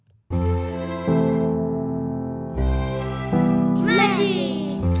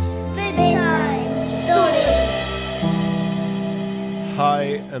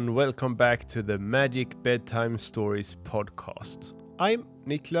and welcome back to the Magic Bedtime Stories podcast. I'm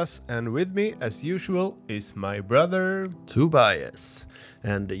Niklas, and with me, as usual, is my brother Tobias.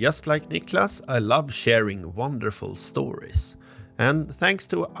 And just like Niklas, I love sharing wonderful stories. And thanks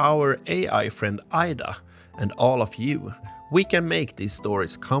to our AI friend Ida and all of you, we can make these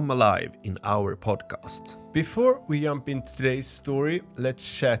stories come alive in our podcast. Before we jump into today's story, let's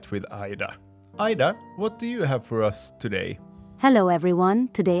chat with Ida. Ida, what do you have for us today? Hello everyone,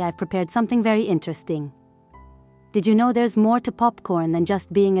 today I've prepared something very interesting. Did you know there's more to popcorn than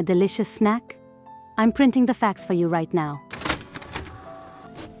just being a delicious snack? I'm printing the facts for you right now.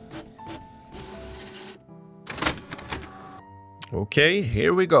 Okay,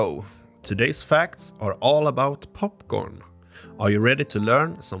 here we go. Today's facts are all about popcorn. Are you ready to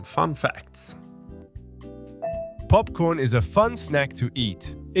learn some fun facts? Popcorn is a fun snack to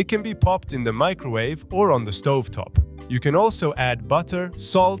eat. It can be popped in the microwave or on the stovetop. You can also add butter,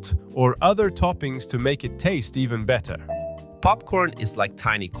 salt, or other toppings to make it taste even better. Popcorn is like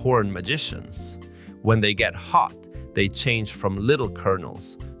tiny corn magicians. When they get hot, they change from little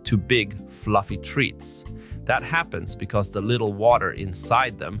kernels to big, fluffy treats. That happens because the little water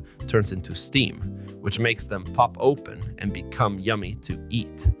inside them turns into steam, which makes them pop open and become yummy to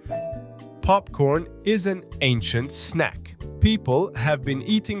eat. Popcorn is an ancient snack. People have been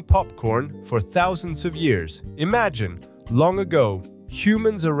eating popcorn for thousands of years. Imagine, long ago,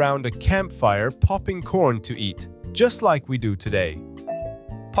 humans around a campfire popping corn to eat, just like we do today.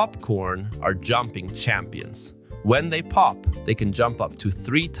 Popcorn are jumping champions. When they pop, they can jump up to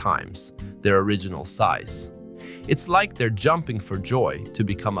 3 times their original size. It's like they're jumping for joy to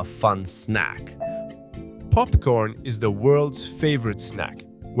become a fun snack. Popcorn is the world's favorite snack.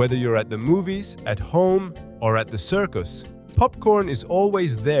 Whether you're at the movies, at home, or at the circus, popcorn is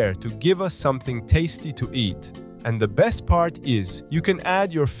always there to give us something tasty to eat. And the best part is, you can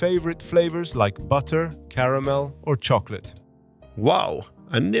add your favorite flavors like butter, caramel, or chocolate. Wow,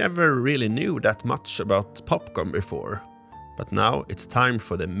 I never really knew that much about popcorn before. But now it's time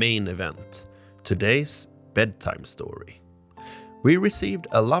for the main event, today's bedtime story. We received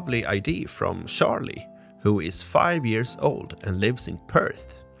a lovely idea from Charlie, who is 5 years old and lives in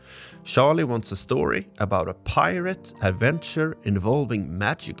Perth. Charlie wants a story about a pirate adventure involving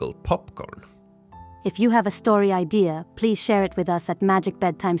magical popcorn. If you have a story idea, please share it with us at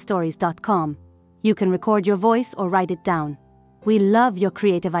magicbedtimestories.com. You can record your voice or write it down. We love your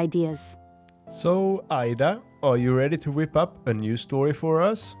creative ideas. So, Ida, are you ready to whip up a new story for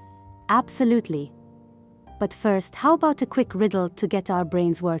us? Absolutely. But first, how about a quick riddle to get our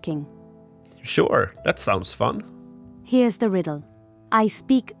brains working? Sure, that sounds fun. Here's the riddle. I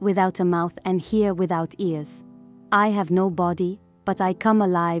speak without a mouth and hear without ears. I have no body, but I come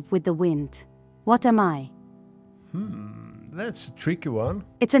alive with the wind. What am I? That's a tricky one.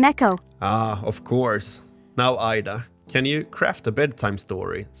 It's an echo. Ah, of course. Now, Ida, can you craft a bedtime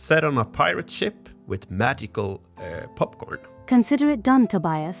story set on a pirate ship with magical popcorn? Consider it done,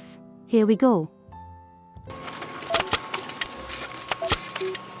 Tobias. Here we go.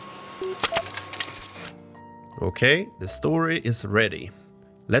 Okay, the story is ready.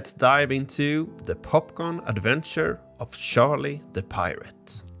 Let's dive into the popcorn adventure of Charlie the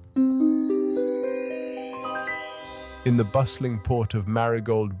Pirate. In the bustling port of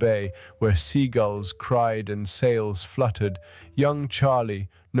Marigold Bay, where seagulls cried and sails fluttered, young Charlie,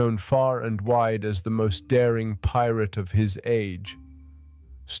 known far and wide as the most daring pirate of his age,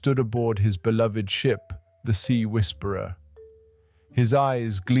 stood aboard his beloved ship, the Sea Whisperer. His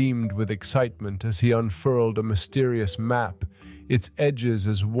eyes gleamed with excitement as he unfurled a mysterious map, its edges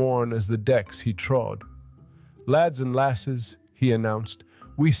as worn as the decks he trod. "Lads and lasses," he announced,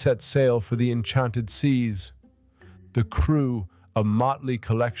 "we set sail for the enchanted seas." The crew, a motley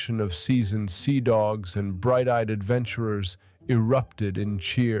collection of seasoned sea dogs and bright-eyed adventurers, erupted in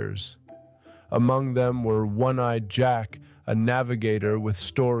cheers. Among them were One-Eyed Jack, a navigator with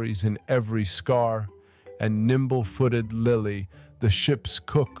stories in every scar, and nimble-footed Lily, the ship's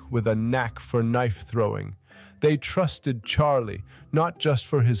cook with a knack for knife-throwing. They trusted Charlie, not just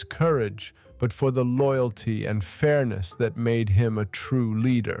for his courage, but for the loyalty and fairness that made him a true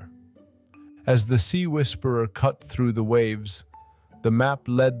leader. As the Sea Whisperer cut through the waves, the map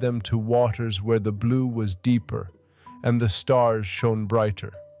led them to waters where the blue was deeper and the stars shone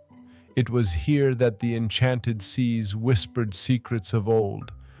brighter. It was here that the enchanted seas whispered secrets of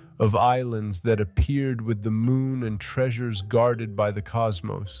old, of islands that appeared with the moon and treasures guarded by the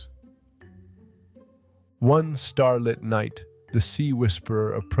cosmos. One starlit night, the Sea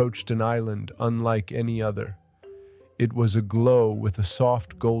Whisperer approached an island unlike any other. It was aglow with a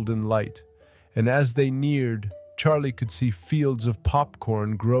soft golden light, and as they neared, Charlie could see fields of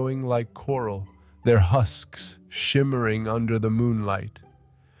popcorn growing like coral, their husks shimmering under the moonlight.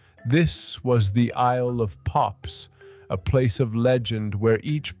 This was the Isle of Pops, a place of legend where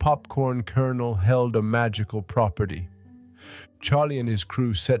each popcorn kernel held a magical property. Charlie and his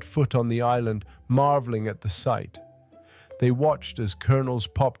crew set foot on the island, marveling at the sight. They watched as kernels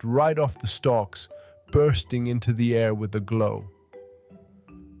popped right off the stalks, bursting into the air with a glow.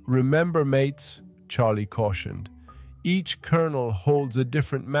 "Remember, mates," Charlie cautioned, "each kernel holds a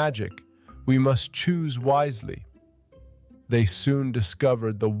different magic. We must choose wisely." They soon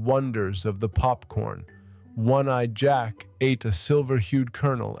discovered the wonders of the popcorn. One-Eyed Jack ate a silver-hued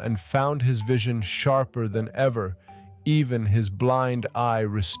kernel and found his vision sharper than ever, even his blind eye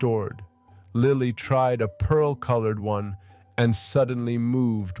restored. Lily tried a pearl-colored one and suddenly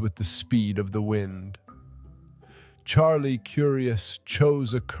moved with the speed of the wind. Charlie, curious,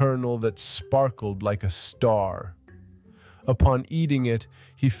 chose a kernel that sparkled like a star. Upon eating it,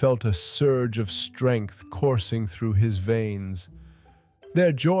 he felt a surge of strength coursing through his veins.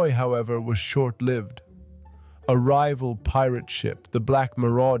 Their joy, however, was short-lived. A rival pirate ship, the Black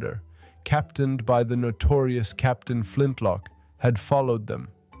Marauder, captained by the notorious Captain Flintlock, had followed them.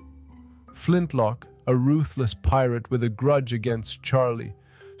 Flintlock, a ruthless pirate with a grudge against Charlie,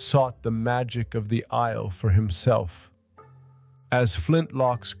 sought the magic of the Isle for himself. As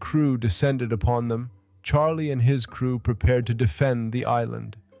Flintlock's crew descended upon them, Charlie and his crew prepared to defend the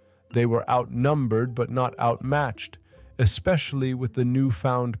island. They were outnumbered but not outmatched, especially with the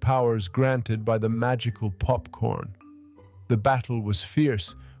newfound powers granted by the magical popcorn. The battle was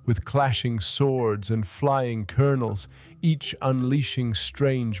fierce, with clashing swords and flying kernels, each unleashing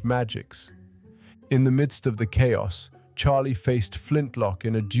strange magics. In the midst of the chaos, Charlie faced Flintlock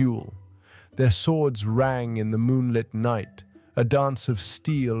in a duel. Their swords rang in the moonlit night, a dance of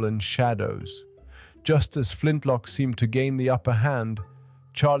steel and shadows. Just as Flintlock seemed to gain the upper hand,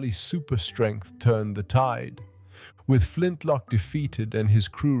 Charlie's super strength turned the tide. With Flintlock defeated and his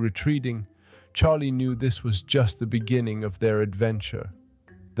crew retreating, Charlie knew this was just the beginning of their adventure.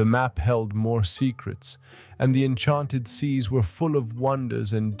 The map held more secrets, and the enchanted seas were full of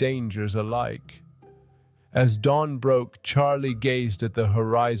wonders and dangers alike. As dawn broke, Charlie gazed at the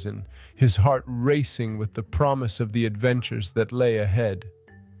horizon, his heart racing with the promise of the adventures that lay ahead.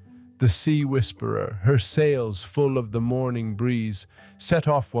 The Sea Whisperer, her sails full of the morning breeze, set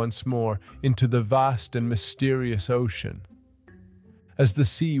off once more into the vast and mysterious ocean. As the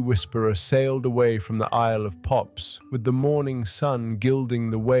Sea Whisperer sailed away from the Isle of Pops, with the morning sun gilding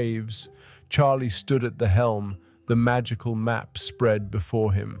the waves, Charlie stood at the helm, the magical map spread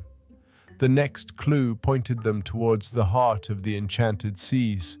before him. The next clue pointed them towards the heart of the enchanted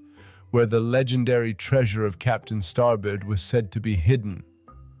seas, where the legendary treasure of Captain Starbeard was said to be hidden.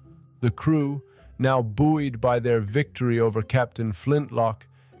 The crew, now buoyed by their victory over Captain Flintlock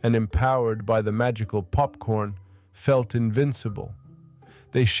and empowered by the magical popcorn, felt invincible.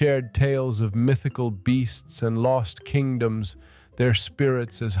 They shared tales of mythical beasts and lost kingdoms, their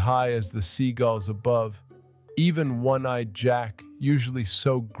spirits as high as the seagulls above. Even One-Eyed Jack, usually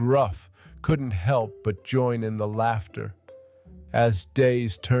so gruff, couldn't help but join in the laughter. As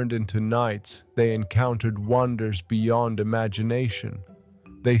days turned into nights, they encountered wonders beyond imagination.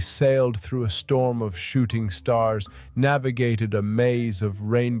 They sailed through a storm of shooting stars, navigated a maze of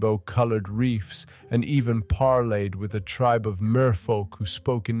rainbow-colored reefs, and even parleyed with a tribe of merfolk who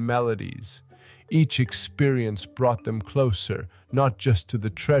spoke in melodies. Each experience brought them closer, not just to the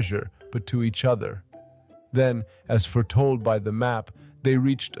treasure, but to each other. Then, as foretold by the map, they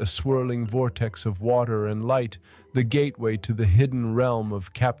reached a swirling vortex of water and light, the gateway to the hidden realm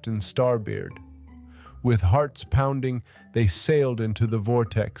of Captain Starbeard. With hearts pounding, they sailed into the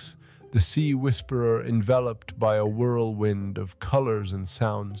vortex, the Sea Whisperer enveloped by a whirlwind of colors and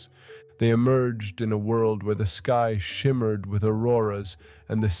sounds. They emerged in a world where the sky shimmered with auroras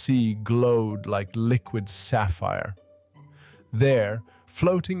and the sea glowed like liquid sapphire. There,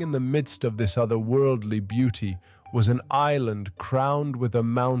 floating in the midst of this otherworldly beauty, was an island crowned with a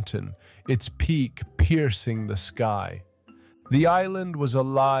mountain, its peak piercing the sky. The island was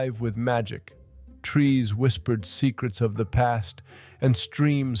alive with magic. Trees whispered secrets of the past, and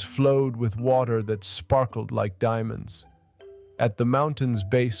streams flowed with water that sparkled like diamonds. At the mountain's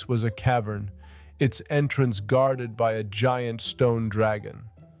base was a cavern, its entrance guarded by a giant stone dragon.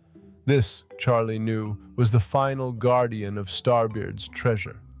 This, Charlie knew, was the final guardian of Starbeard's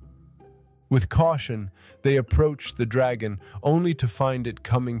treasure. With caution, they approached the dragon, only to find it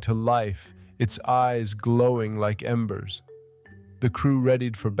coming to life, its eyes glowing like embers. The crew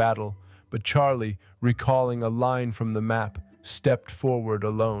readied for battle, but Charlie, recalling a line from the map, stepped forward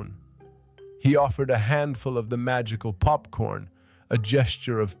alone. He offered a handful of the magical popcorn, a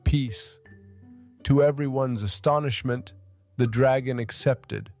gesture of peace. To everyone's astonishment, the dragon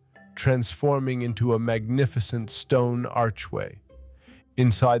accepted, transforming into a magnificent stone archway.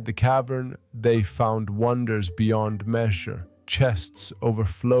 Inside the cavern, they found wonders beyond measure, chests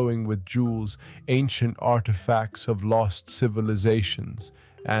overflowing with jewels, ancient artifacts of lost civilizations,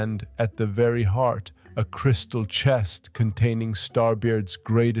 and, at the very heart, a crystal chest containing Starbeard's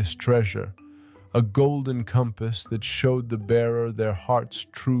greatest treasure, a golden compass that showed the bearer their heart's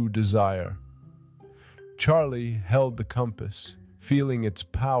true desire. Charlie held the compass, feeling its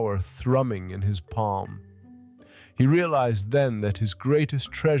power thrumming in his palm. He realized then that his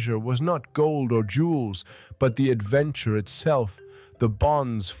greatest treasure was not gold or jewels, but the adventure itself, the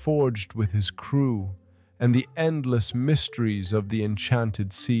bonds forged with his crew, and the endless mysteries of the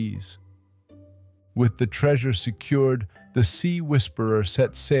enchanted seas. With the treasure secured, the Sea Whisperer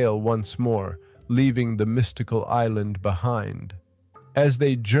set sail once more, leaving the mystical island behind. As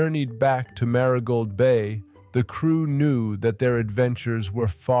they journeyed back to Marigold Bay, the crew knew that their adventures were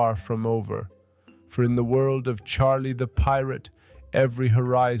far from over. For in the world of Charlie the Pirate, every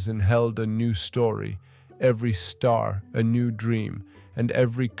horizon held a new story, every star a new dream, and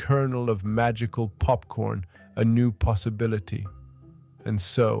every kernel of magical popcorn a new possibility. And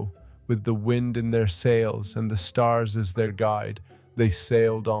so, with the wind in their sails and the stars as their guide, they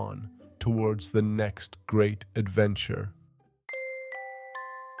sailed on towards the next great adventure.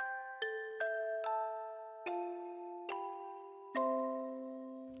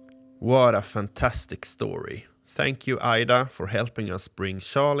 What a fantastic story. Thank you, Ida, for helping us bring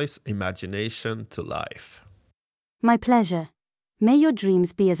Charlie's imagination to life. My pleasure. May your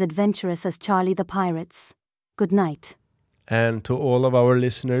dreams be as adventurous as Charlie the Pirate's. Good night. And to all of our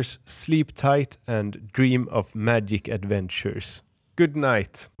listeners, sleep tight and dream of magic adventures. Good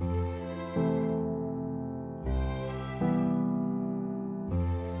night.